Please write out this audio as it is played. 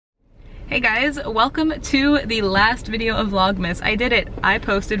Hey guys, welcome to the last video of Vlogmas. I did it. I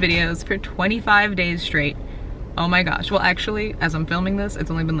posted videos for 25 days straight. Oh my gosh. Well, actually, as I'm filming this, it's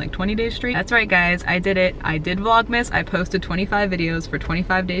only been like 20 days straight. That's right, guys. I did it. I did Vlogmas. I posted 25 videos for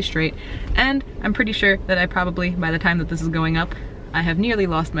 25 days straight. And I'm pretty sure that I probably, by the time that this is going up, I have nearly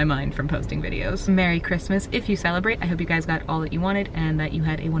lost my mind from posting videos. Merry Christmas if you celebrate. I hope you guys got all that you wanted and that you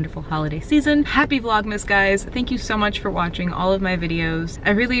had a wonderful holiday season. Happy Vlogmas, guys. Thank you so much for watching all of my videos.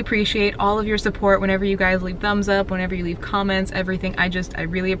 I really appreciate all of your support whenever you guys leave thumbs up, whenever you leave comments, everything. I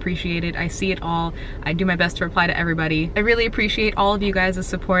really appreciate it. I see it all. I do my best to reply to everybody. I really appreciate all of you guys'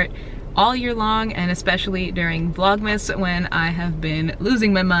 support all year long, and especially during Vlogmas when I have been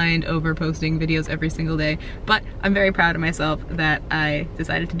losing my mind over posting videos every single day. But I'm very proud of myself that I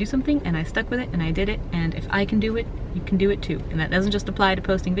decided to do something and I stuck with it and I did it, and if I can do it, you can do it too. And that doesn't just apply to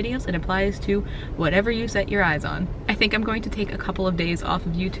posting videos, it applies to whatever you set your eyes on. I think I'm going to take a couple of days off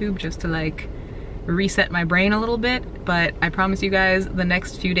of YouTube just to like reset my brain a little bit, but I promise you guys the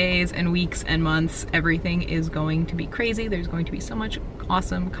next few days and weeks and months, everything is going to be crazy. There's going to be so much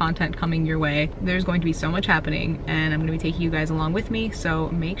awesome content coming your way. There's going to be so much happening, and I'm going to be taking you guys along with me, so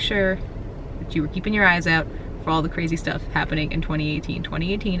make sure that you are keeping your eyes out for all the crazy stuff happening in 2018.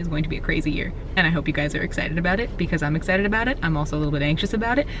 2018 is going to be a crazy year, and I hope you guys are excited about it because I'm excited about it. I'm also a little bit anxious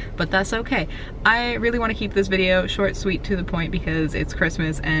about it, but that's okay. I really want to keep this video short, sweet, to the point because it's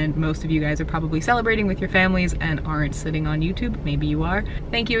Christmas and most of you guys are probably celebrating with your families and aren't sitting on YouTube. Maybe you are.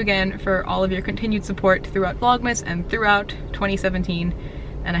 Thank you again for all of your continued support throughout Vlogmas and throughout 2017.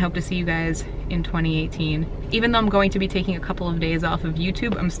 And I hope to see you guys in 2018. Even though I'm going to be taking a couple of days off of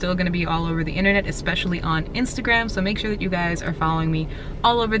YouTube, I'm still going to be all over the internet, especially on Instagram, so make sure that you guys are following me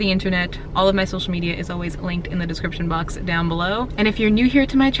all over the internet. All of my social media is always linked in the description box down below. And if you're new here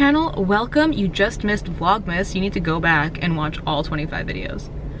to my channel, welcome. You just missed Vlogmas. You need to go back and watch all 25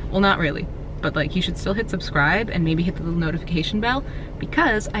 videos. Well, not really, but like you should still hit subscribe and maybe hit the little notification bell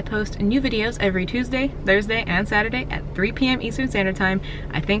because I post new videos every Tuesday, Thursday, and Saturday at 3 p.m. Eastern Standard Time.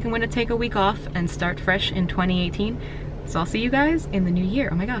 I think I'm gonna take a week off and start fresh in 2018. So I'll see you guys in the new year.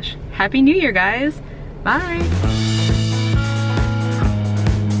 Oh my gosh. Happy New Year, guys. Bye.